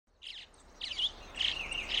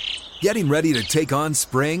Getting ready to take on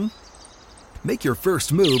spring? Make your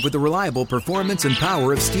first move with the reliable performance and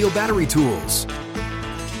power of Steel battery tools.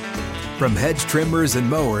 From hedge trimmers and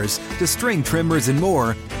mowers to string trimmers and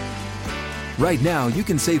more, right now you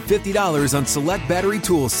can save $50 on select battery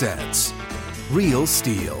tool sets. Real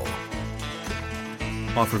Steel.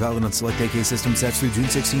 Offer valid on select AK system sets through June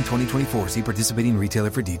 16, 2024. See participating retailer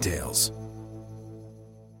for details.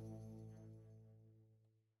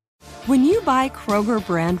 When you buy Kroger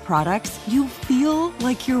brand products, you feel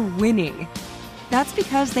like you're winning. That's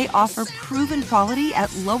because they offer proven quality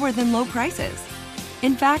at lower than low prices.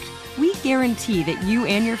 In fact, we guarantee that you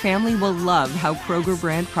and your family will love how Kroger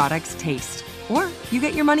brand products taste, or you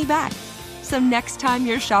get your money back. So next time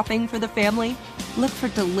you're shopping for the family, look for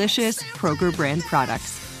delicious Kroger brand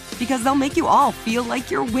products, because they'll make you all feel like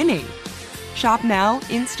you're winning. Shop now,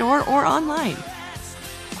 in-store, or online.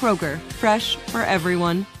 Kroger, fresh for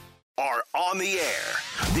everyone. Are on the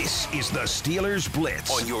air. This is the Steelers Blitz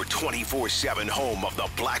on your 24/7 home of the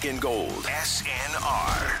black and gold.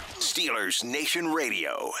 SNR, Steelers Nation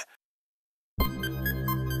Radio.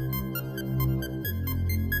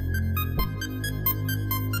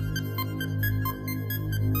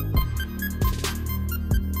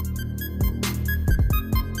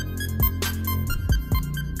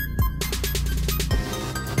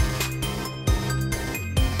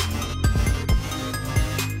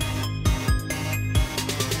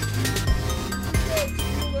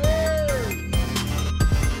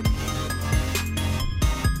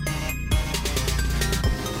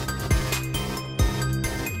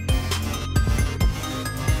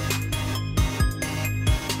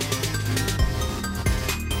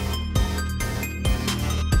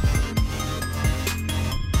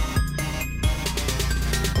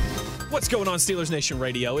 What's going on, Steelers Nation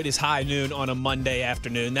Radio? It is high noon on a Monday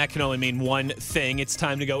afternoon. That can only mean one thing. It's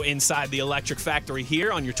time to go inside the Electric Factory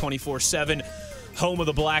here on your 24/7 home of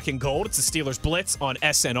the black and gold. It's the Steelers Blitz on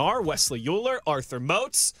SNR. Wesley Euler, Arthur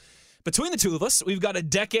Moats. Between the two of us, we've got a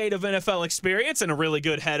decade of NFL experience and a really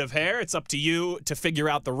good head of hair. It's up to you to figure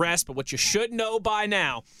out the rest, but what you should know by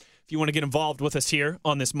now, if you want to get involved with us here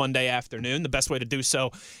on this Monday afternoon, the best way to do so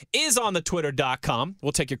is on the twitter.com.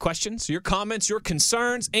 We'll take your questions, your comments, your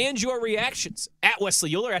concerns, and your reactions. At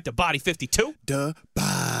Wesley Euler, at the Body 52. The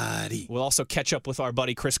Body. We'll also catch up with our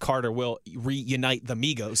buddy Chris Carter. We'll reunite the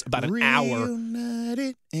Migos about an hour.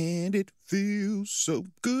 Reunited, and it feels so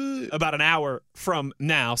good. About an hour from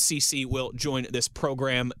now, CC will join this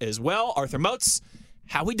program as well. Arthur Moats,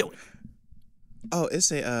 how we doing? Oh, it's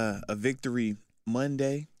a victory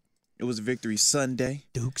Monday. It was a victory Sunday.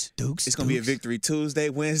 Dukes. It's going to be a victory Tuesday,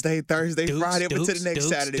 Wednesday, Thursday, Friday, but to the next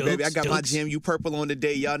Saturday, baby. I got my GMU purple on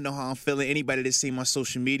today. Y'all know how I'm feeling. Anybody that's seen my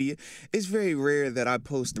social media, it's very rare that I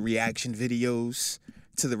post the reaction videos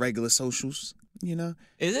to the regular socials, you know?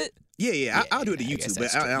 Is it? Yeah. I'll do it to YouTube,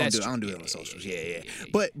 but I don't do it on the socials. Yeah.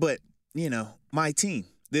 But you know, my team,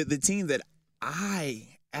 the team that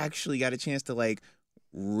I actually got a chance to, like,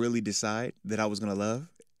 really decide that I was going to love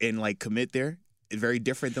and, like, commit there. Very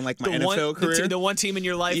different than, like, my NFL career. The one team in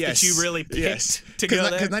your life that you really picked to go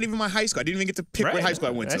there? Because not even my high school. I didn't even get to pick what high school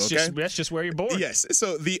I went to, okay? That's just where you're born. Yes.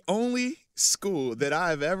 So the only school that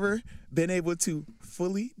I've ever been able to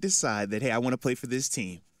fully decide that, hey, I want to play for this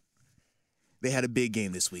team, they had a big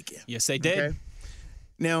game this weekend. Yes, they did. Okay?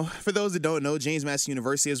 Now, for those that don't know, James Madison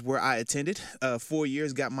University is where I attended. 4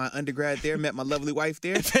 years, got my undergrad there, met my lovely wife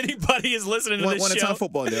there. If anybody is listening to this won a ton of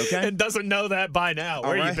football there, okay? And doesn't know that by now,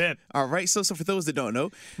 where you been? All right. So for those that don't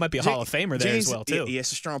know, might be a Hall of Famer there James, as well, too. Yeah,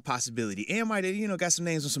 it's a strong possibility. And might have, got some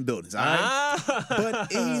names on some buildings, all right?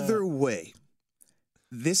 But either way,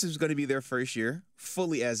 this is going to be their first year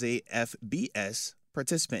fully as a FBS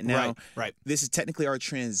participant. Now, right. This is technically our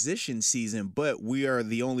transition season, but we are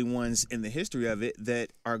the only ones in the history of it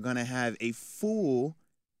that are going to have a full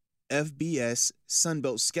FBS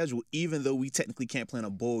Sunbelt schedule, even though we technically can't play in a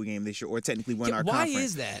bowl game this year or technically win our conference. Why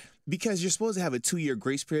is that? Because you're supposed to have a 2-year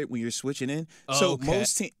grace period when you're switching in. So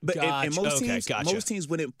most teams, most teams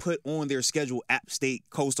wouldn't put on their schedule App State,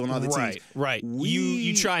 Coastal, and other teams. Right.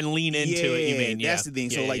 You try and lean into it. You mean? Yeah, that's the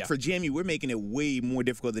thing. So for JMU, we're making it way more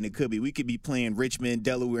difficult than it could be. We could be playing Richmond,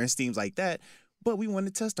 Delaware, and teams like that, but we want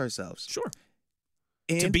to test ourselves. Sure.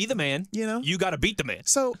 And, to be the man, you got to beat the man.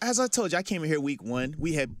 So, as I told you, I came in here week 1.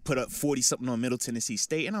 We had put up 40-something on Middle Tennessee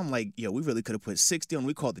State, and I'm like, we really could have put 60 on.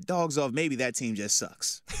 We called the dogs off. Maybe that team just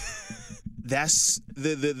sucks. That's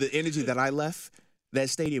the energy that I left that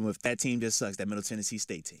stadium with. That team just sucks, that Middle Tennessee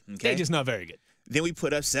State team. Okay? They're just not very good. Then we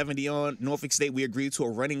put up 70 on Norfolk State. We agreed to a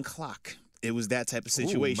running clock. It was that type of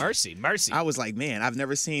situation. Ooh, mercy. I was like, man, I've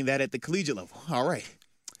never seen that at the collegiate level. All right.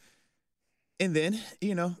 And then,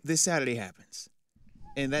 this Saturday happens.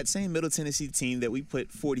 And that same Middle Tennessee team that we put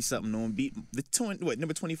 40-something on beat the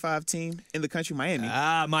number 25 team in the country, Miami.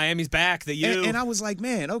 Miami's back. The U. And I was like,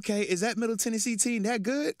 man, okay, is that Middle Tennessee team that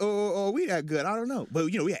good, or are we that good? I don't know. But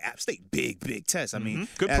we had App State, big test. I mean,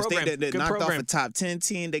 good App program. State that good knocked program. off a top 10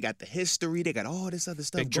 team. They got the history. They got all this other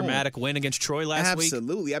stuff. Big dramatic win against Troy last week.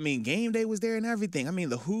 Absolutely. I mean, game day was there and everything. I mean,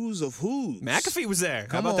 the who's of who's. McAfee was there.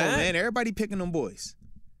 Come How about on, that? man. Everybody picking them boys.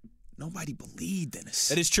 Nobody believed in us.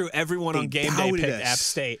 That is true. Everyone on game day doubted picked us. App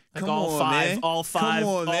State. Like Come all on, five, man. all five, Come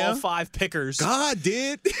on, all man. 5 pickers. God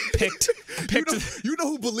did. Picked. You know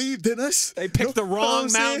who believed in us? They picked the Know what wrong I'm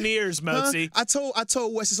saying? Mountaineers, Mozi. Huh? I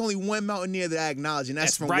told Wes there's only one Mountaineer that I acknowledge, and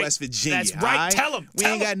that's from right. West Virginia. That's right. all right? Tell 'em. We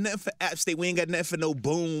ain't got nothing for App State. We ain't got nothing for no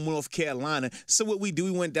Boone, North Carolina. So what we do,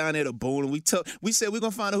 we went down there to Boone, and we said we're gonna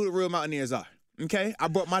find out who the real Mountaineers are. Okay? I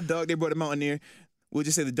brought my dog. They brought a Mountaineer. We'll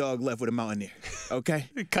just say the dog left with a Mountaineer. Okay?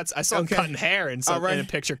 I saw him cutting hair in a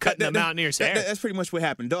picture, cutting the Mountaineers' hair. That's pretty much what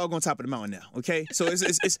happened. Dog on top of the mountain now. Okay? So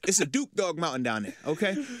it's a Duke Dog Mountain down there.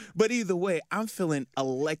 Okay? But either way, I'm feeling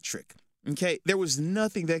electric. Okay? There was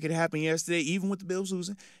nothing that could happen yesterday, even with the Bills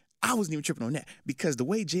losing. I wasn't even tripping on that because the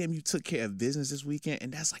way JMU took care of business this weekend,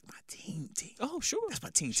 and that's like my team. Oh, sure. That's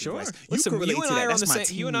my team. Sure. Wes. Listen, you and I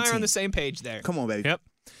are on the same page there. Come on, baby. Yep.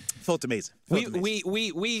 Felt amazing.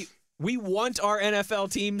 We want our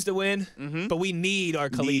NFL teams to win, but we need our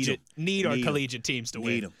collegiate teams to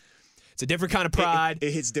win. Need them. It's a different kind of pride.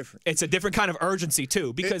 It hits different. It's a different kind of urgency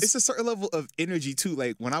too, because it's a certain level of energy too.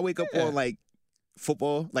 Like when I wake up on like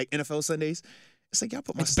football, like NFL Sundays, it's like y'all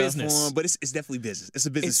put my stuff business. on, but it's definitely business. It's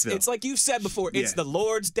a business film. It's like you've said before. It's the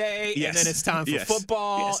Lord's Day, and then it's time for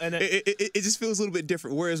football, and then it just feels a little bit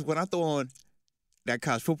different. Whereas when I throw on that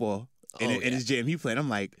college football and it's JMU playing, I'm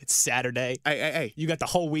like, it's Saturday. Hey, you got the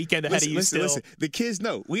whole weekend ahead of you. Listen. The kids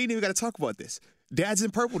know. We ain't even got to talk about this. Dad's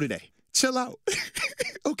in purple today. Chill out.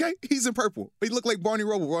 Okay? He's in purple. He looked like Barney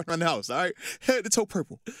Rubble running around the house, all right? Head to toe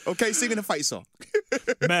purple. Okay? Singing a fight song.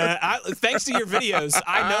 Man, thanks to your videos,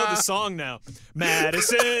 I know the song now.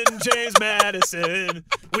 Madison, James Madison,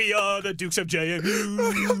 we are the Dukes of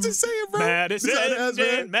JMU. I'm just saying, bro. Madison,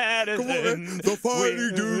 James Madison. Come on, man. The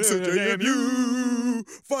Fighting Dukes of JMU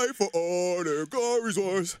fight for all their glories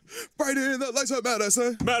wars. Right in the lights of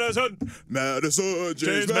Madison. Madison,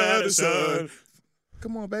 James Madison.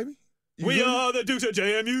 Come on, baby. We are the Dukes of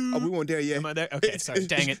JMU. Oh, we weren't there yet. Am I there? Okay, sorry.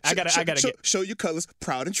 Dang it. I gotta show your colors,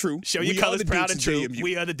 proud and true. Show your colors, proud and true.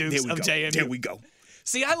 We are the Dukes of JMU. There we go.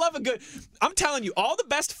 See, I love a good. I'm telling you, all the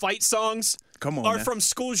best fight songs are from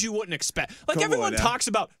schools you wouldn't expect. Like everyone talks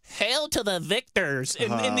about "Hail to the Victors"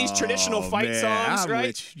 in these traditional fight songs,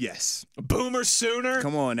 right? Yes. Boomer Sooner.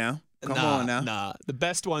 Come on now. Come on now. Nah, the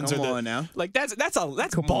best ones Come are on now. Like that's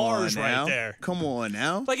bars right there. Come on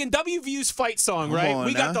now. Like in WVU's fight song, right?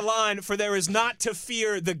 We got the line for "There is not to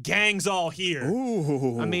fear, the gang's all here."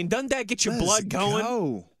 Ooh. I mean, doesn't that get your blood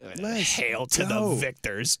going? Let's Hail to the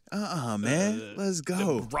Victors. Man. Let's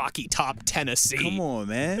go. Rocky Top, Tennessee. Come on,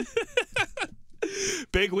 man.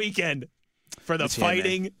 Big weekend for the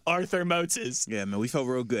Fighting Arthur Moatzes. Yeah, man. We felt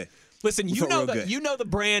real good. Listen, you know the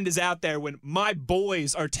brand is out there when my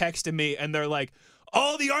boys are texting me and they're like,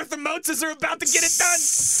 "Oh, the Arthur Moatzes are about to get it done."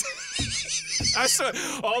 I swear,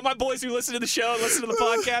 all my boys who listen to the show and listen to the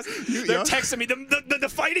podcast, they're texting me, the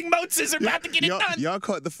Fighting Moatzes are about to get it done. Y'all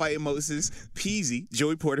caught the Fighting Moatzes. Peasy,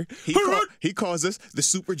 Joey Porter, he calls us the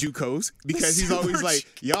Super JUCOs because he's always like,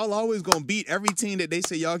 y'all always going to beat every team that they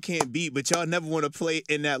say y'all can't beat, but y'all never want to play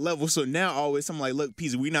in that level. So now I'm like, look,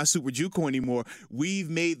 Peasy, we're not Super JUCO anymore. We've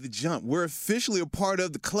made the jump. We're officially a part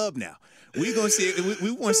of the club now. We gonna see.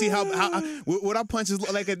 We want to see how what our punches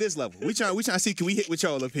look like at this level. We trying to see, can we hit with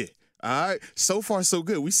y'all up here? All right. So far, so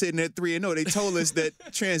good. We sitting at 3-0. They told us that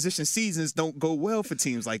transition seasons don't go well for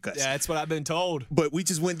teams like us. Yeah, that's what I've been told. But we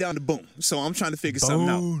just went down to Boone. So I'm trying to figure something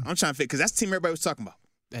out. I'm trying to figure, because that's the team everybody was talking about.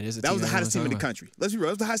 That was the hottest team in the country. Let's be real.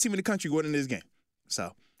 That was the hottest team in the country going into this game.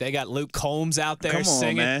 So they got Luke Combs out there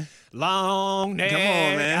singing. Man. Long neck,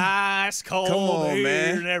 ice cold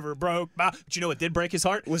beer never broke my. But you know what did break his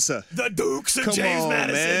heart? What's up? The Dukes of James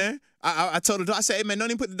Madison. Man. I told the dog, I said, hey, man, don't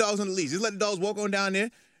even put the dogs on the leash. Just let the dogs walk on down there.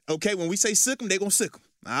 Okay, when we say sick them, they going to sick them.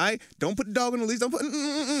 All right? Don't put the dog on the leash. Don't put,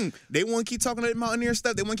 They want to keep talking to that Mountaineer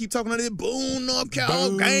stuff. They want to keep talking to that Boone, North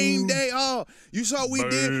Carolina, game day. Oh, you saw what we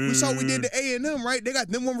did. We saw what we did to A&M, right? They got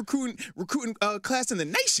them one recruiting class in the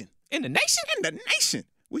nation. In the nation? In the nation.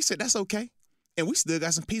 We said, that's okay. And we still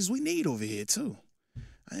got some pieces we need over here, too.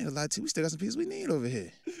 I ain't gonna lie to you. We still got some pieces we need over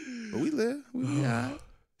here. But we live. We all right.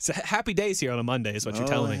 So happy days here on a Monday is what you're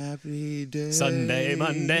telling me. Happy days. Sunday,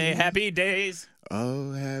 Monday, happy days.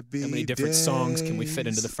 Oh, happy How many different songs can we fit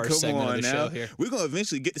into the first segment of the show here? We're going to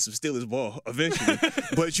eventually get to some Steelers ball, eventually.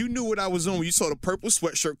 But you knew what I was on when you saw the purple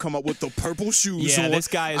sweatshirt come up with the purple shoes on. Yeah, this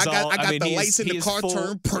guy is I got the lights in the car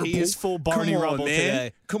turn purple. He is full Barney Rubble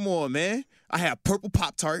today. Come on, man. I have purple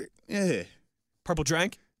Pop-Tart. Yeah. Purple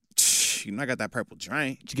drink? You know I got that purple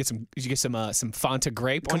drink. Did you get some Fanta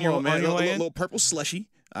grape Come on your man. way in? Little purple slushy.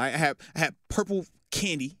 I have purple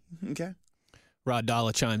candy. Okay. Rod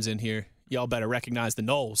Dalla chimes in here. Y'all better recognize the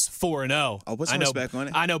Knowles 4-0. Oh, put some respect on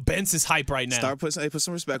it. I know Ben's is hype right now. Put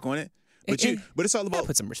some respect on it. But it's all about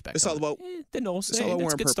put some respect. It's all about the Knowles. It's all about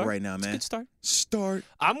wearing purple start. right now, man. It's a good start.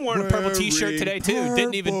 I'm wearing a purple T-shirt today too.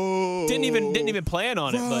 Didn't even plan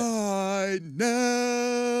on it, but right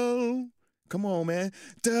now. Come on, man.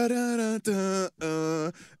 Da da da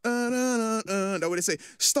da That's what they say.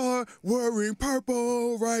 Start wearing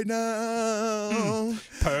purple right now.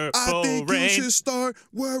 Purple I think rain. you should start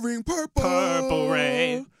wearing purple. Purple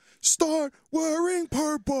rain. Start wearing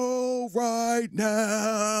purple right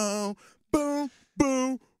now. Boom,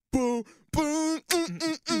 boom, boom, boom.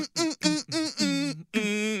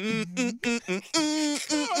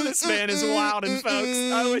 Oh, this man is wildin', folks.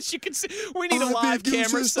 I wish you could see. We need a live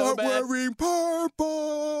camera so bad. Start wearing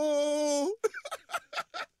purple.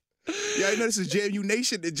 Yeah, I know this is JMU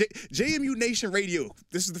Nation. JMU Nation Radio.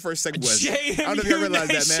 This is the first segment. JMU I don't know if you realize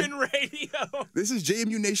that, man. Radio. This is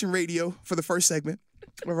JMU Nation Radio for the first segment.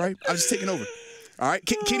 All right, I'm just taking over. All right,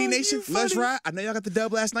 Kitty Nation, let's ride. I know y'all got the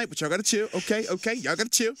dub last night, but y'all gotta chill. Okay, y'all gotta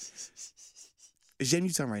chill. It's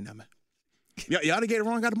JMU time right now, man. Y'all done get it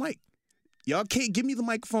wrong. I got a mic. Y'all can't give me the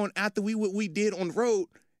microphone after what we did on the road.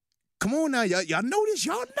 Come on now, y'all know this.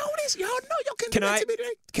 Y'all know this. Y'all know y'all can do that to me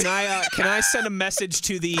today. Can I send a message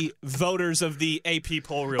to the voters of the AP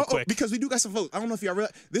poll real quick? Because we do got some votes. I don't know if y'all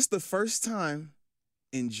realize this is the first time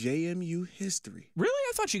in JMU history. Really?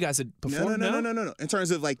 I thought you guys had performed. No. In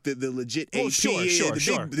terms of like the legit AP, sure.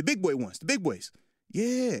 The big boy ones, the big boys.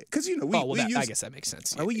 Yeah, because I guess that makes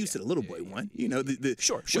sense. We used to the little boy one. You know,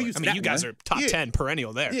 sure. I mean, you guys are top 10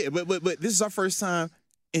 perennial there. Yeah, but this is our first time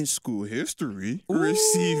in school history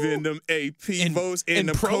receiving them AP votes and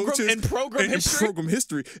the coaches in program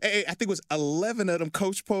history. Hey, I think it was 11 of them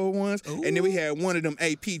coach poll ones, and then we had one of them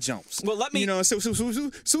AP jumps. Well, let me. You know, so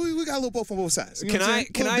we got a little both on both sides. Can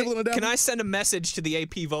I send a message to the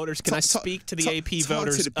AP voters? Can I speak to the AP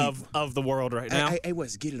voters of the world right now? Hey,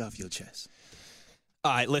 Wes, get it off your chest.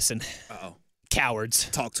 All right, listen. Uh-oh. Cowards.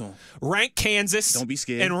 Talk to them. Rank Kansas. Don't be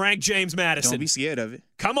scared. And rank James Madison. Don't be scared of it.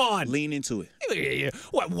 Come on. Lean into it.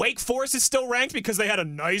 What, Wake Forest is still ranked because they had a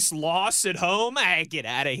nice loss at home? Hey, get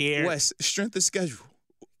out of here. Wes, strength of schedule.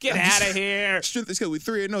 Get out of here. Strength of schedule. We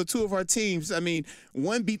 3-0. Two of our teams. I mean,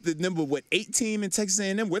 one beat the number 8 team in Texas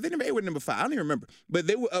A&M. Were they number 8 or number 5? I don't even remember. But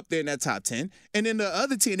they were up there in that top 10. And then the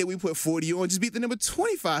other team that we put 40 on just beat the number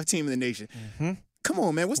 25 team in the nation. Mm-hmm. Come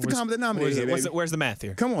on, man. What's the common denominator here, baby? Where's the math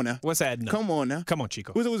here? Come on now. What's adding up? Come on now. Come on,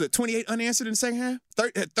 Chico. Was it 28 unanswered in the second half?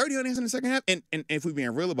 30 unanswered in the second half? And if we're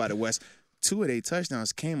being real about it, Wes, 2 of their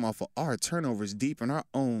touchdowns came off of our turnovers deep in our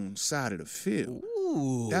own side of the field.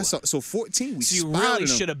 Ooh. That's so 14. We so you spotted really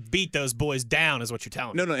them. should have beat those boys down, is what you're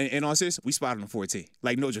telling me. No. In all seriousness, we spotted them 14.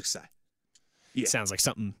 Like no joke aside. Yeah. Sounds like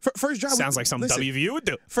something. First drive. Sounds like something WVU would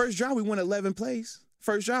do. First drive, we won 11 plays.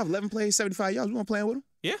 First drive, 11 plays, 75 yards. We want playing with them.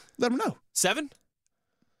 Yeah. Let them know. 7.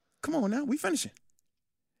 Come on now, we finishing.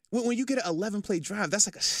 When you get an 11-play drive, that's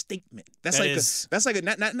like a statement. That's not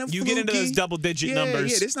fluky. You get into those double-digit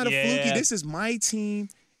numbers. Yeah, this is not a fluky. This is my team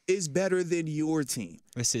is better than your team.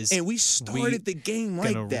 And we started the game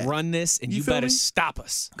like that. Gonna run this, and you better stop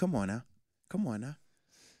us. Come on now.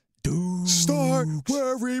 Dude. Start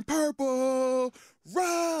wearing purple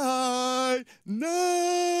right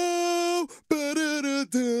now.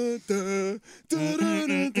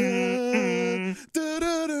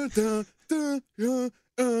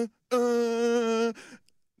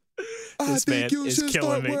 This man is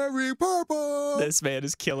killing me. Wearing purple. This man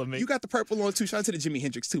is killing me. You got the purple on too. Shout out to the Jimi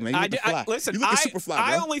Hendrix too, man. Listen, you looking super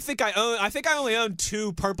fly, bro. I think I only own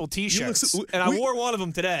 2 purple T-shirts, and I wore one of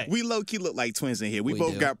them today. We low key look like twins in here. We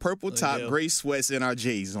both got purple top, gray sweats, and our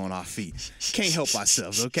J's on our feet. Can't help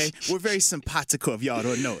ourselves, okay? We're very simpatico, if y'all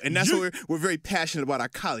don't know, and that's why we're very passionate about our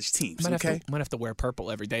college teams. Okay, might have to wear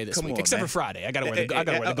purple every day this week, on, except man. for Friday. I gotta wear the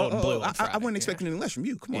gold and blue on Friday. I wasn't expecting anything less from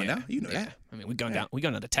you. Come on now, you know that. I mean, we going down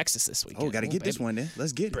to Texas this week. Oh, got to get this one then.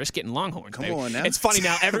 Let's get it. Brisket and Longhorn. Come on now. It's funny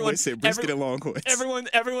now. Everyone said brisket and Longhorns.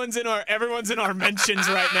 Everyone's in our mentions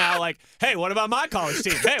right now. Like, hey, what about my college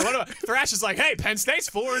team? Hey, what about Thrash is like, hey, Penn State's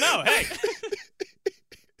 4-0. Hey.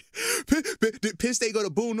 Did Penn State go to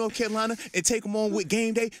Boone, North Carolina, and take them on with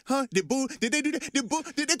game day? Huh? Did they do that?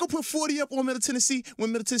 Did they go put 40 up on Middle Tennessee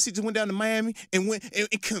when Middle Tennessee just went down to Miami and went and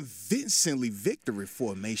convincingly victory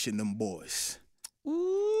formation them boys?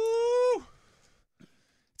 Ooh.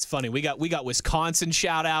 It's funny. We got Wisconsin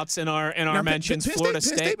shout outs in our mentions. Florida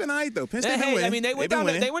State. Penn State been all right though. Penn State been winning. I mean, they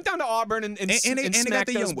went down to Auburn and they got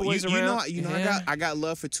the young boys around. I got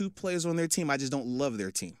love for 2 players on their team. I just don't love their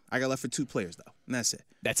team. I got love for 2 players though, and that's it.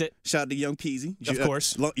 That's it. Shout out to young Peasy, of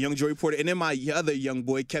course, young Joey Porter, and then my other young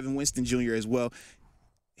boy Kevin Winston Jr. as well.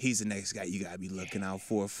 He's the next guy you got to be looking out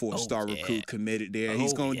for. A 4-star recruit committed there.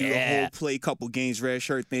 He's going to do a whole play, couple games, red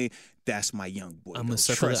shirt thing. That's my young boy. I'm going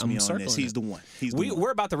to trust me on this. He's the one. We're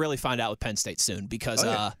about to really find out with Penn State soon because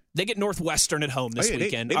they get Northwestern at home this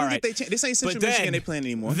weekend. All right. This ain't Central Michigan they playing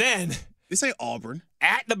anymore. This ain't Auburn.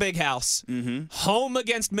 At the Big House, home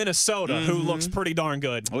against Minnesota, who looks pretty darn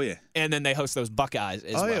good. Oh, yeah. And then they host those Buckeyes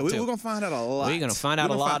as well, yeah. We're too. going to find out a lot. We're going to find out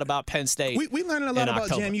a lot about Penn State. We learning a lot about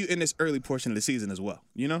JMU in this early portion of the season as well,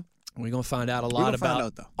 you know? We're going to find out a lot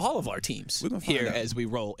about all of our teams here as we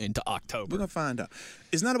roll into October. We're going to find out.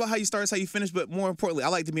 It's not about how you start, it's how you finish, but more importantly, I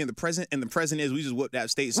like to be in the present, and the present is we just whooped App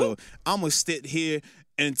State, so I'm going to sit here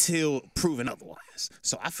until proven otherwise.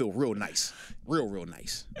 So I feel real nice. Real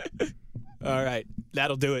nice. All right.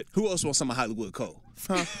 That'll do it. Who else wants some of Hollywood Cole?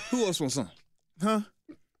 Huh? Who else wants some? Huh?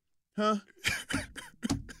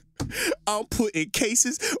 I'm putting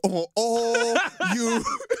cases on all you.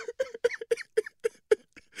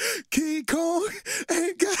 King Kong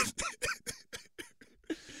ain't got.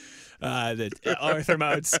 Arthur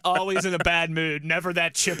Moats, always in a bad mood, never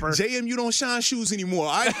that chipper. JM, you don't shine shoes anymore,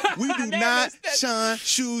 all right? We do not shine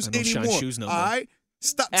shoes anymore. Shine shoes no more. All right?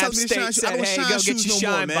 Stop telling me to shine shoes. I don't shine shoes no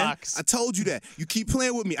more, man. Box. I told you that. You keep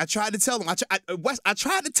playing with me. I tried to tell him. I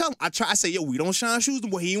tried to tell him. I say, yo, we don't shine shoes no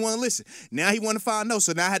more. He didn't want to listen. Now he want to find no,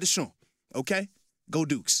 so now I had to show him. Okay? Go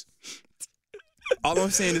Dukes. All I'm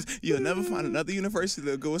saying is you'll never find another university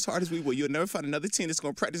that'll go as hard as we will. You'll never find another team that's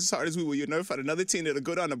going to practice as hard as we will. You'll never find another team that'll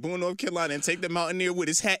go down to Boone, North Carolina and take the Mountaineer with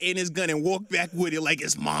his hat and his gun and walk back with it like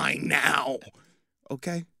it's mine now.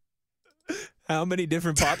 Okay? How many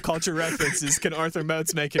different pop culture references can Arthur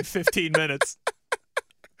Moats make in 15 minutes?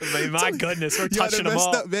 I mean, my goodness, we're touching them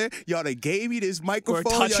all. Up, man. Y'all done gave me this microphone.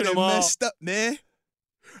 We're touching them all. Messed up, man.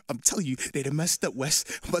 I'm telling you, they done messed up, Wes.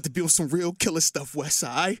 I'm about to be on some real killer stuff, Wes,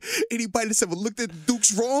 all right? Anybody that's ever looked at the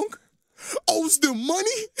Dukes wrong owes them money.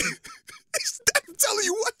 I'm telling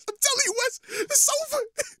you, Wes, it's over.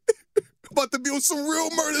 I'm about to be on some real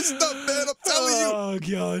murder stuff, man. I'm telling you. Oh,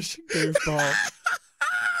 gosh. Goofball.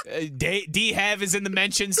 D-Have is in the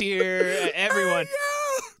mentions here. Everyone.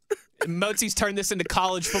 Moatsy's turned this into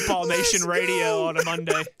College Football Nation Radio on a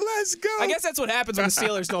Monday. Let's go. I guess that's what happens when the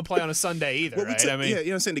Steelers don't play on a Sunday either, right? I mean, yeah, you know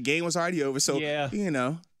what I'm saying? The game was already over, so, you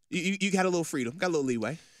know, you got a little freedom, got a little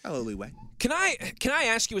leeway. Can I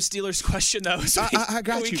ask you a Steelers question, though? So I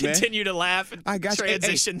got you, man. We continue to laugh and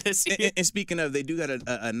transition this year. And speaking of, they do got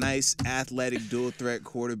a nice athletic dual-threat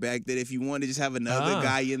quarterback that if you want to just have another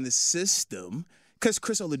guy in the system – because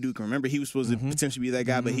Chris Oladuke, remember, he was supposed to potentially be that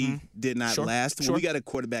guy, but he did not last. Well, we got a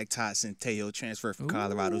quarterback, Todd Centejo, transfer from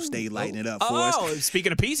Colorado State, lighting it up for us. Oh,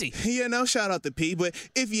 speaking of Peasy. You know, shout out to P. But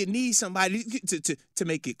if you need somebody to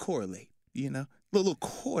make it correlate, you know, a little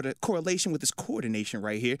correlation with this coordination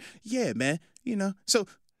right here, yeah, man, you know. So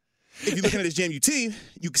if you're looking at this JMU team,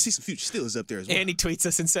 you can see some future Steelers up there as well. And he tweets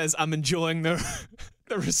us and says, I'm enjoying the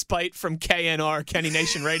respite from KNR, Kenny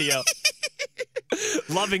Nation Radio.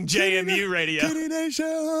 Loving JMU Radio. Kenny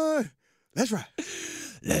Nation. That's right.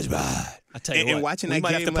 Let's ride. I tell you what. And watching that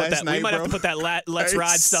game last night, we might have to put that Let's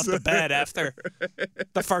Ride stuff to bed after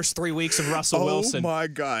the first 3 weeks of Russell Wilson. Oh, my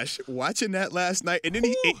gosh. Watching that last night. And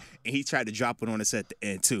then he tried to drop it on us at the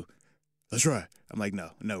end, too. That's right. I'm like,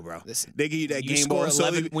 no, bro. Listen, they give you that game ball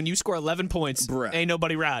solely. When you score 11 points, ain't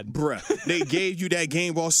nobody riding. Bruh, they gave you that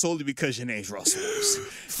game ball solely because your name's Russell Wilson.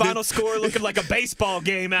 Final score looking like a baseball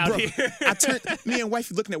game out here. Me and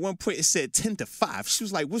wifey looking at one point, it said 10-5. She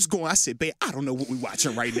was like, what's going on? I said, babe, I don't know what we're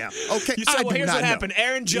watching right now. Okay, you said, well, here's what happened.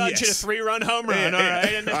 Aaron Judge hit a 3-run home run. All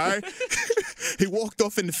right. He walked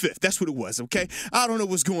off in the 5th. That's what it was, okay? I don't know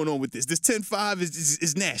what's going on with this. This 10-5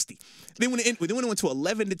 is nasty. Then when it went to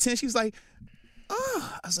 11-10, she was like,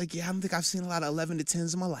 I was like, yeah, I don't think I've seen a lot of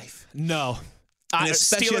 11-10s in my life. No.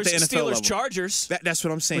 Especially at the NFL level. Chargers. That's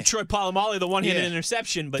what I'm saying. With Troy Polamalu, the one-handed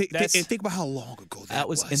interception. But and think about how long ago that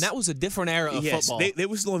was. And that was a different era of football. They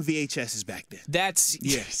were still on VHSs back then.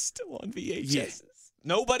 Still on VHSs. Yeah.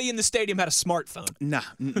 Nobody in the stadium had a smartphone. Nah.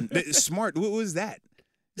 Smart, what was that?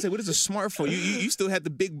 Say, what is a smartphone? You still had the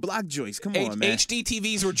big block joints. Come on, man. HD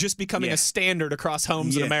TVs were just becoming a standard across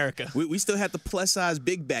homes in America. We still had the plus-size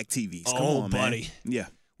big back TVs. Come on, buddy. Man. Yeah.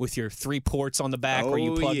 With your 3 ports on the back where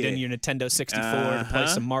you plugged in your Nintendo 64 to play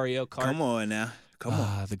some Mario Kart. Come on now. Come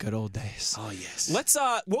on. The good old days. Oh, yes. Let's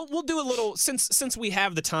we'll do a little since we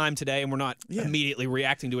have the time today and we're not immediately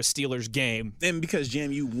reacting to a Steelers game. And because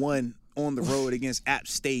JMU won on the road against App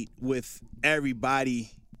State with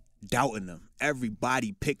everybody doubting them.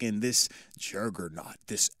 Everybody picking this juggernaut,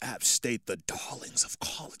 this App State, the darlings of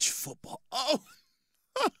college football. Oh.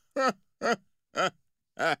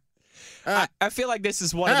 I feel like this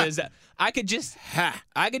is one of those that I could just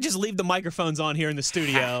leave the microphones on here in the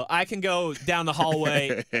studio. I can go down the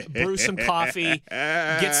hallway, brew some coffee,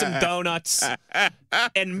 get some donuts,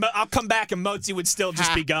 and I'll come back and Motzi would still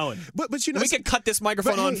just be going. But you know, we could cut this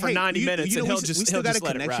microphone on for 90 minutes and he'll just let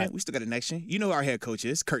it ride. We still got a connection. You know who our head coach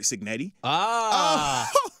is, Curt Cignetti.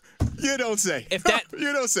 You don't say.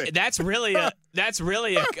 You don't say. That's really a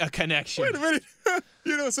connection. Wait a minute.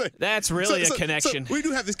 You don't say. That's really a connection. So we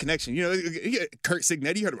do have this connection. You know, Curt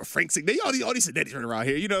Cignetti. You heard about Frank Cignetti. All these Cignettis running around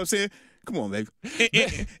here. You know what I'm saying? Come on, baby.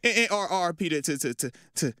 And RP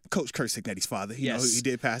to Coach Curt Cignetti's father. You know, he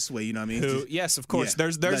did pass away. You know what I mean? Yes, of course.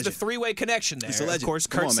 There's the 3-way connection there. He's a legend. Of course,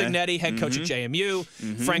 Curt Cignetti, head coach at JMU.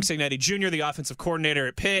 Frank Cignetti Jr., the offensive coordinator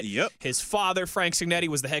at Pitt. Yep. His father, Frank Cignetti,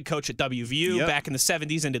 was the head coach at WVU back in the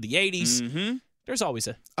 70s into the 80s. There's always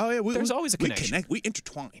a connection. We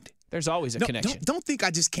intertwined. There's always a connection. Don't think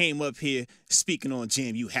I just came up here speaking on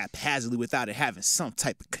JMU haphazardly without it having some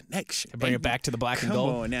type of connection. To bring it back to the black and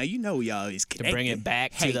gold. Come on now, you know y'all is connected. To bring it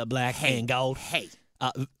back to the black and gold. Hey.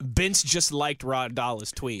 Vince just liked Rod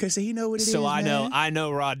Dahla's tweet. Because he know what it is, So I know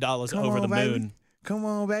Rod Dahla's over the moon. Come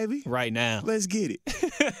on, baby. Right now. Let's get it.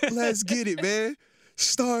 Let's get it, man.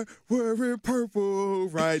 Start wearing purple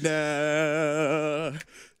right now.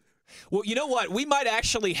 Well, you know what? We might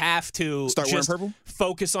actually have to start wearing purple?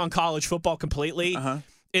 Focus on college football completely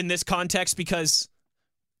in this context because,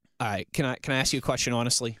 all right, can I ask you a question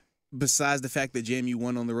honestly? Besides the fact that JMU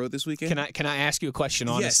won on the road this weekend? Can I ask you a question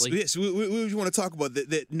honestly? Yes. We want to talk about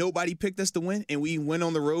that nobody picked us to win and we went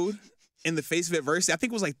on the road in the face of adversity. I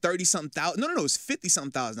think it was like 30-something thousand. No, it was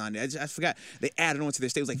 50-something thousand on there. I forgot. They added on to their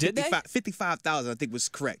state. It was like 55,000, I think was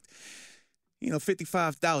correct.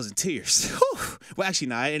 55,000 tears. Whew. Well, actually,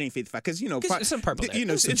 no, it ain't 55 because some purple.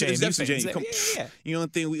 It's some JMU. You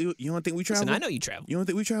don't think we travel? Listen, I know you travel. You don't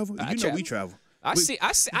think we travel? We travel. I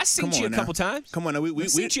seen you a couple times. Come on now. We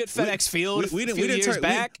seen you at FedEx Field a few years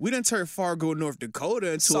back. We didn't turn Fargo, North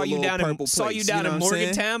Dakota into a little purple place. Saw you down in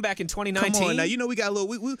Morgantown back in 2019. Come on now. We got a little.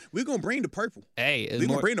 We're going to bring the purple. Hey, we're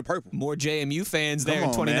going to bring the purple. More JMU fans there in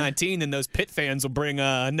 2019 than those Pitt fans will bring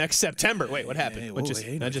next September. Wait, what happened?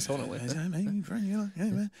 Just hold on.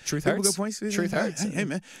 Truth hurts. Good points. Truth hurts. Hey,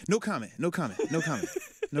 man. No comment.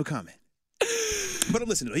 But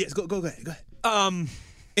listen to it. Yes, go ahead.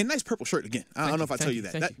 And nice purple shirt again. I don't know if I tell you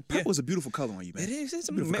that. That purple is a beautiful color on you, man. It is. It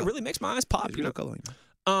really makes my eyes pop. Beautiful color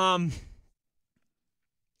on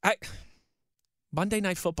you. Monday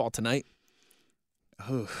Night Football tonight.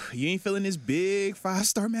 Oh, you ain't feeling this big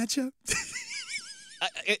 5-star matchup?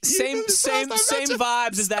 Same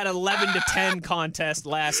vibes as that 11-10 contest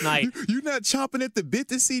last night. You're not chomping at the bit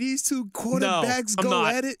to see these two quarterbacks go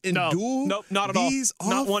at it and duel? Nope, not at all. These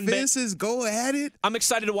offenses go at it? I'm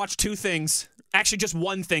excited to watch two things. Actually, just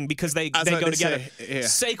one thing because they go together.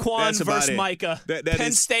 Saquon versus Micah.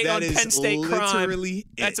 Penn State on Penn State crime.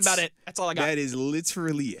 That's about it. That's all I got. That is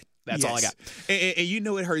literally it. That's all I got. And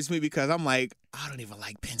it hurts me because I'm like, I don't even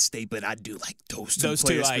like Penn State, but I do like those two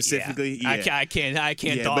players specifically. Yeah. I can't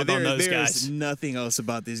dog on those guys. There's nothing else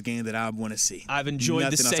about this game that I want to see. I've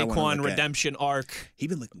enjoyed the Saquon redemption arc. He's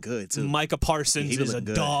been looking good, too. Micah Parsons is a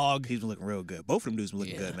dog. He's been looking real good. Both of them dudes been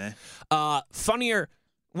looking good, man. Funnier.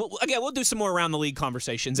 Well, again, we'll do some more around the league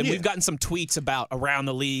conversations, and we've gotten some tweets about around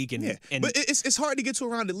the league. But it's hard to get to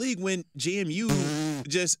around the league when JMU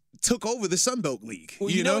just took over the Sun Belt League. Well,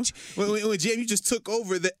 you know? When JMU just took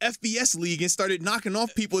over the FBS League and started knocking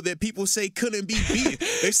off people that people say couldn't be beaten.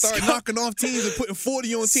 They started knocking off teams and putting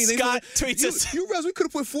 40 on teams. Scott tweets us. You realize we could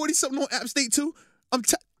have put 40-something on App State, too?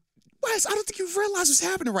 Wes, I don't think you realize what's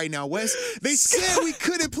happening right now, Wes. They said we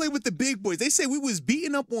couldn't play with the big boys. They said we was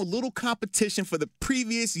beating up on little competition for the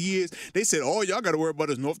previous years. They said, all y'all got to worry about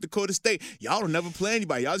is North Dakota State. Y'all don't never play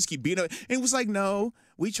anybody. Y'all just keep beating up. And it was like, no.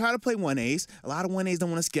 We try to play 1As. A lot of 1As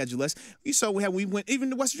don't want to schedule us. You saw we went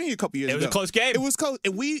even to West Virginia a couple years ago. It was a close game. It was close.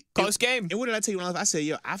 Close game. And what did I tell you when I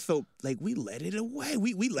said, I felt like we let it away.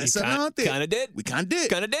 We let something out there. Kind of did. We kind of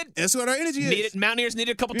did. Kind of did. And that's what our energy is. Mountaineers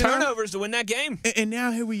needed a couple turnovers to win that game. And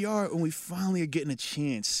now here we are, and we finally are getting a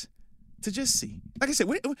chance to just see. Like I said,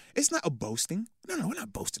 it's not a boasting. No, we're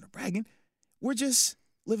not boasting or bragging. We're just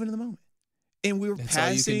living in the moment. And we were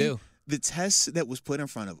passing the test that was put in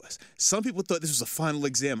front of us. Some people thought this was a final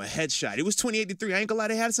exam, a headshot. It was 28-3. I ain't gonna lie,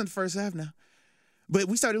 they had us in the first half now. But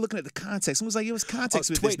we started looking at the context. It was like it was context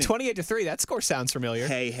with this. 28-3. That score sounds familiar.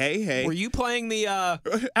 Hey. Were you playing the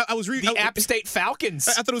I was reading the App State Falcons?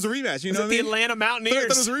 I thought it was a rematch. You know what I mean? The Atlanta Mountaineers. I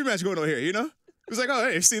thought it was a rematch going on here. You know, it was like, oh,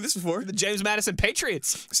 hey, I've seen this before. The James Madison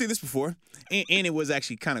Patriots. I've seen this before, and it was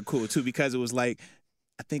actually kind of cool too because it was like,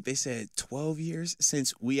 I think they said 12 years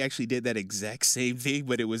since we actually did that exact same thing,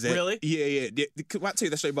 but it was that. Really? Yeah. I'll tell you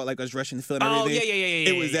that story about like us rushing the field and everything.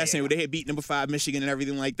 Yeah. It was that same where they had beat number 5 Michigan and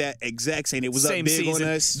everything like that. Exact same. It was same up big season. on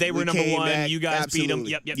us. They were number 1. You guys beat them.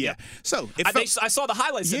 Yep. Yeah. So I saw the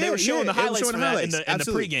highlights. They were showing the highlights from that in the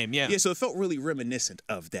pregame. Yeah. Yeah. So it felt really reminiscent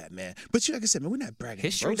of that, man. But like I said, man, we're not bragging.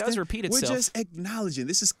 History does repeat itself. We're just acknowledging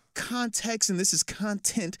this is context and this is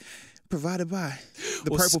content provided by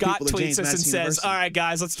the purple Scott people of James tweets us Madison and says, University. all right,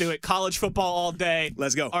 guys, let's do it. College football all day.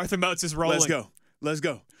 Let's go. Arthur Moats is rolling. Let's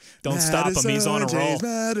go. Don't stop him. He's on a roll. James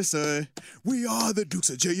Madison. We are the Dukes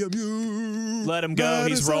of JMU. Let him go.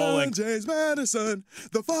 He's rolling. James Madison.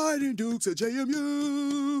 The Fighting Dukes of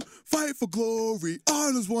JMU. Fight for glory.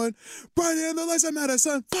 Honors won. Bright in the lights of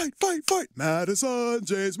Madison. Fight. Madison.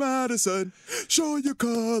 James Madison. Show your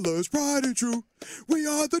colors. Pride and true. We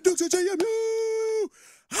are the Dukes of JMU.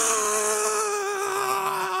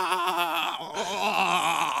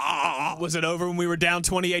 Was it over when we were down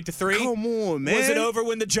 28-3? Come on, man. Was it over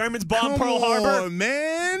when the Germans bombed Pearl Harbor? Come on,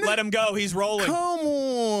 man. Let him go. He's rolling. Come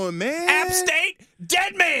on, man. App State,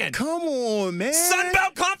 dead man. Come on, man.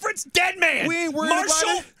 Sunbelt Conference, dead man. We ain't worried Marshall,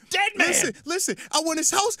 about it. Dead man. Listen. I want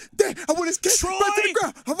his house. Dead. I want his kids. Troy, right to the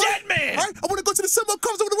ground. All right? dead man. All right. I want to go to the Sunbelt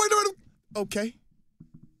Conference over the way. Okay.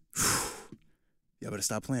 Y'all better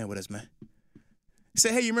stop playing with us, man.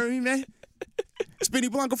 Say, hey, you remember me, man? It's Benny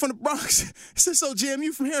Blanco from the Bronx. It's so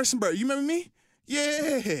JMU from Harrisonburg. You remember me?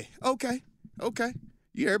 Yeah. Okay.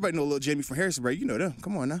 Yeah, everybody know little Jamie from Harrisonburg. You know them.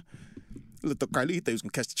 Come on now. Little Carlito was going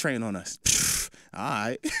to catch the train on us. All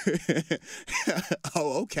right.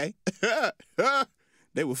 Oh, okay.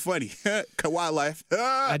 They were funny. Kawhi life.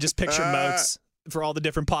 I just picture Moats for all the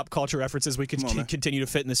different pop culture references we can continue to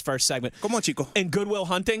fit in this first segment. Come on, Chico. And Good Will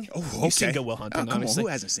Hunting. Oh, okay. You've seen Good Will Hunting, come obviously. on,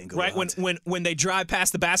 who hasn't seen Good Will Hunting? Right, when they drive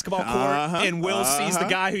past the basketball court and Will sees the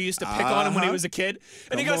guy who used to pick on him when he was a kid.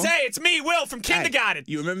 And he goes, hey, it's me, Will, from kindergarten.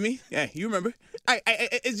 Hey, you remember me? Yeah, you remember.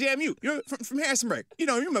 It's JMU. You're from Harrisonburg. You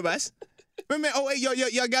remember us. Remember, hey,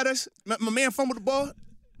 y'all got us? My man fumbled the ball.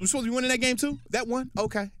 We're supposed to be winning that game too? That one?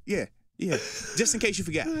 Okay. Yeah. Just in case you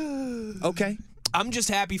forgot. Okay. I'm just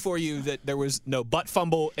happy for you that there was no butt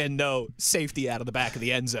fumble and no safety out of the back of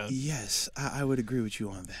the end zone. Yes, I would agree with you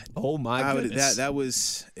on that. Oh my goodness, that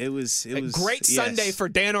was it was a great Sunday for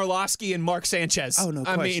Dan Orlovsky and Mark Sanchez. Oh no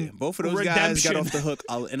question. I mean, both of those guys got off the hook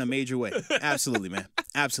in a major way. Absolutely, man.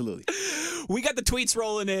 Absolutely. We got the tweets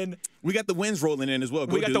rolling in. We got the wins rolling in as well.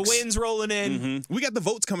 Go we got Dukes. the wins rolling in. Mm-hmm. We got the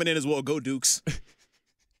votes coming in as well. Go Dukes.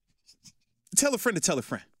 Tell a friend to tell a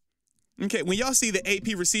friend. Okay, when y'all see the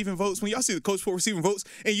AP receiving votes, when y'all see the Coach Poole receiving votes,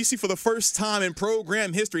 and you see for the first time in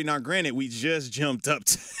program history, now granted, we just jumped up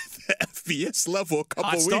to the FBS level a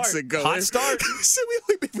couple weeks ago. Hot start. So we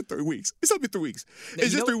only been for 3 weeks. It's only been 3 weeks.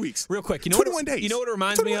 It's just 3 weeks. Real quick, 21 days. You know what it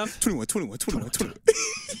reminds me of? 21. You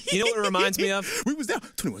know what it reminds me of? We was down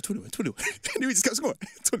 21. And we just kept scoring.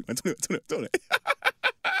 21.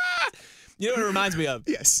 You know what it reminds me of?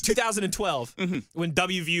 Yes. 2012, when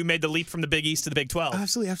WVU made the leap from the Big East to the Big 12.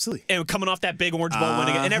 Absolutely. And coming off that big Orange Bowl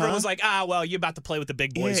winning it. And everyone was like, well, you're about to play with the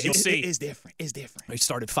big boys. You'll see. It's different. We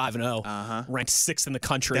started 5-0, ranked 6th in the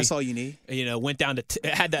country. That's all you need. Went down to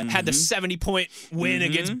had the 70-point win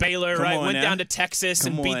against Baylor, right? Went down to Texas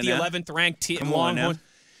and beat the 11th ranked Longhorn.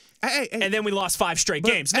 Hey. And then we lost 5 straight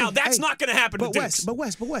games. Now, that's not going to happen to Dukes. But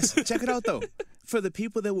Wes, check it out, though. For the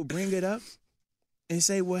people that will bring it up and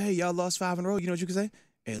say, well, hey, y'all lost 5 in a row, you know what you can say?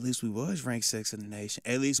 At least we was ranked 6th in the nation.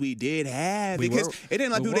 At least we did have. Because it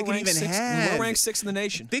ain't like people that can even have. We were ranked 6th in the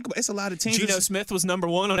nation. Think about it. It's a lot of teams. Geno Smith was number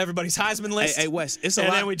 1 on everybody's Heisman list. Hey, Wes, it's a lot.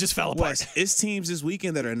 And then we just fell apart. Wes, it's teams this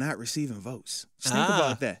weekend that are not receiving votes. Just think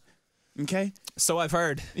about that. Okay? So I've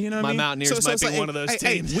heard. You know what My I mean? Mountaineers might be one of those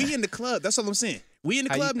teams. We in the club. That's all I'm saying. We in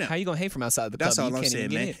the club now. How you gonna hate from outside the club? That's all I'm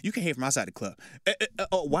saying, man. You can hate from outside the club.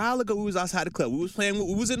 A while ago, we was outside the club. We was playing.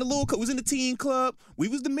 We was in the little club. We was in the teen club. We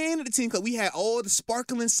was the man of the teen club. We had all the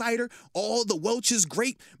sparkling cider, all the Welch's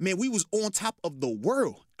grape. Man, we was on top of the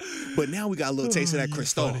world. But now we got a little taste of that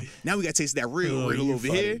Cristal. Now we got a taste of that real over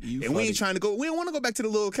here. And we ain't trying to go. We don't want to go back to the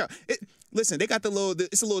little club. Listen, they got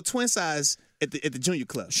it's a little twin size at the junior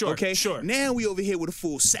club. Sure. Okay. Sure. Now we over here with a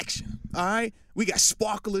full section. All right. We got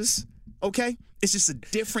sparklers. Okay? It's just a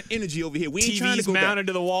different energy over here. We ain't trying to TVs go mounted back.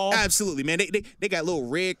 to the wall. Absolutely, man. They got little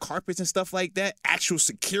red carpets and stuff like that. Actual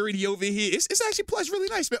security over here. It's actually plus really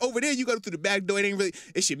nice, man. Over there, you go through the back door. It ain't really.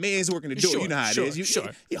 It's your man's working the door. Sure, you know how it is. Sure.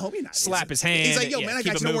 Yeah, homie, not slap his hand. He's like, yo, man, I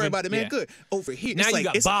got you. Don't worry about it, man. Yeah. Good. Over here, Now it's you like,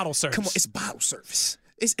 got bottle service. Come on, it's bottle service.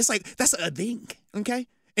 It's like that's a thing, okay?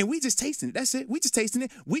 And we just tasting it. That's it. We just tasting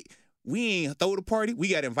it. We ain't throw the party. We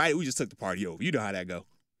got invited. We just took the party over. You know how that go.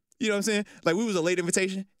 You know what I'm saying? Like, we was a late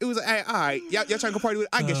invitation. It was like, hey, all right, y'all trying to go party with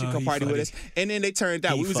us? I guess you can come party with us. And then they turned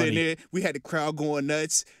out. We was in there. We had the crowd going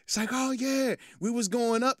nuts. It's like, oh, yeah. We was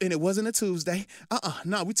going up, and it wasn't a Tuesday.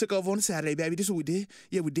 No, we took over on a Saturday, baby. This is what we did.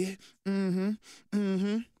 Yeah, we did.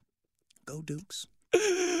 Go Dukes.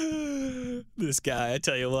 This guy, I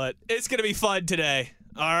tell you what. It's going to be fun today.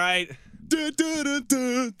 All right? We're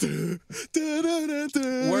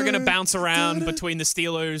going to bounce around between the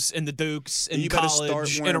Steelers and the Dukes in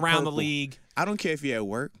college and around the league. I don't care if you're at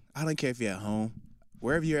work. I don't care if you're at home.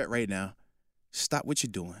 Wherever you're at right now, stop what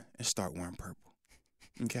you're doing and start wearing purple.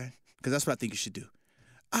 Okay? Because that's what I think you should do.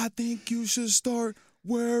 I think you should start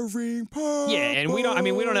wearing purple. Yeah, and we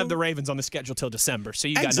don't have the Ravens on the schedule till December, so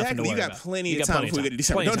you got nothing to worry about. You got plenty of time before we get to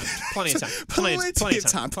December. Plenty of time.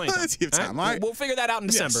 Plenty of time. All right? We'll figure that out in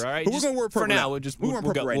December, all right? But we're going to wear purple. For now, we'll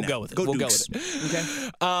go with it. Go with Dukes.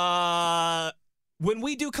 it. Okay? When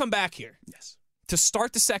we do come back here, to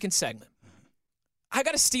start the second segment, I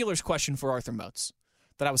got a Steelers question for Arthur Moats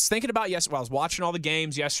that I was thinking about yesterday. While I was watching all the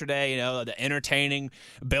games yesterday, the entertaining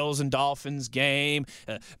Bills and Dolphins game,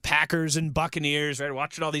 Packers and Buccaneers, right?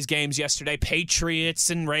 Watching all these games yesterday,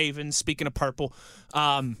 Patriots and Ravens, speaking of purple.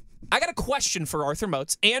 I got a question for Arthur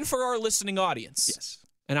Moats and for our listening audience. Yes.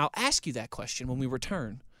 And I'll ask you that question when we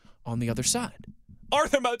return on the other side.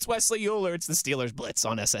 Arthur Moats, Wesley Euler, it's the Steelers Blitz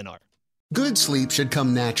on SNR. Good sleep should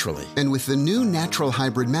come naturally, and with the new Natural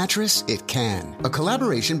Hybrid mattress, it can. A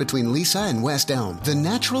collaboration between Lisa and West Elm, the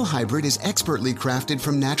Natural Hybrid is expertly crafted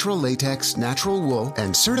from natural latex, natural wool,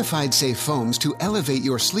 and certified safe foams to elevate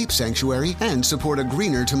your sleep sanctuary and support a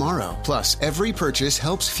greener tomorrow. Plus, every purchase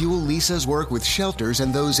helps fuel Lisa's work with shelters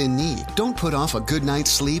and those in need. Don't put off a good night's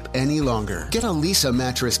sleep any longer. Get a Lisa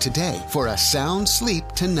mattress today for a sound sleep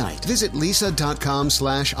tonight. Visit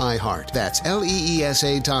lisa.com/iHeart. That's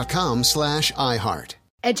LEESA.com/iHeart.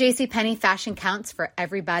 At JCPenney, fashion counts for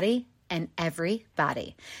everybody and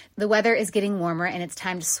everybody. The weather is getting warmer, and it's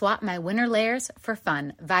time to swap my winter layers for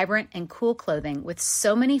fun, vibrant, and cool clothing. With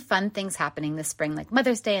so many fun things happening this spring, like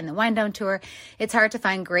Mother's Day and the Wind Down Tour, it's hard to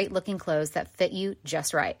find great-looking clothes that fit you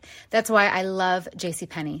just right. That's why I love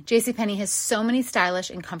JCPenney. JCPenney has so many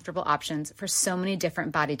stylish and comfortable options for so many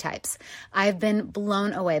different body types. I've been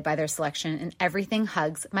blown away by their selection, and everything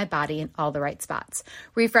hugs my body in all the right spots.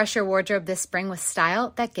 Refresh your wardrobe this spring with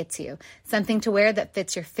style that gets you. Something to wear that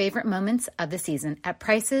fits your favorite moments of the season at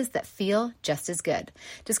prices that feel just as good.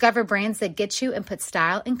 Discover brands that get you and put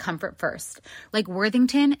style and comfort first, like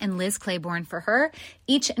Worthington and Liz Claiborne for her,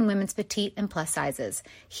 each in women's petite and plus sizes.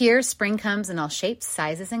 Here, spring comes in all shapes,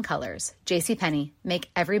 sizes, and colors. JCPenney, make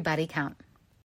everybody count.